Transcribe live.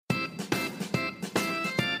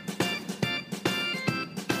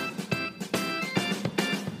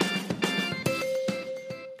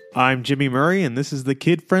I'm Jimmy Murray, and this is the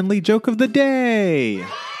kid-friendly joke of the day.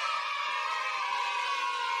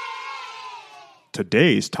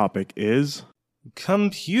 Today's topic is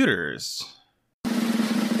computers.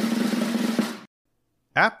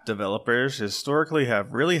 App developers historically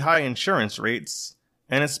have really high insurance rates,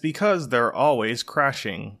 and it's because they're always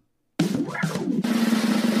crashing.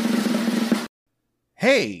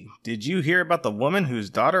 Hey, did you hear about the woman whose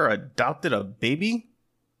daughter adopted a baby?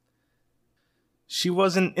 She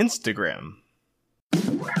was an Instagram.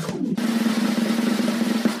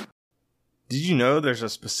 Did you know there's a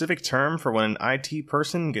specific term for when an IT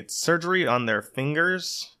person gets surgery on their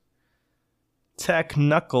fingers? Tech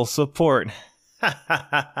knuckle support. Ha ha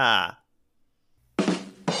ha ha.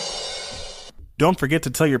 Don't forget to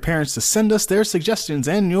tell your parents to send us their suggestions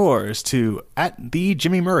and yours to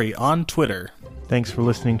 @TheJimmyMurray on Twitter. Thanks for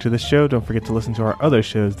listening to this show. Don't forget to listen to our other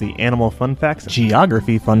shows, the Animal Fun Facts,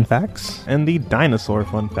 Geography Fun Facts, and the Dinosaur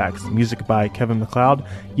Fun Facts. Music by Kevin MacLeod.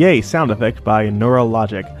 Yay! Sound effect by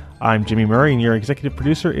Neurologic. I'm Jimmy Murray, and your executive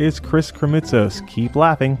producer is Chris Kremitzos. Keep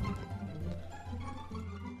laughing.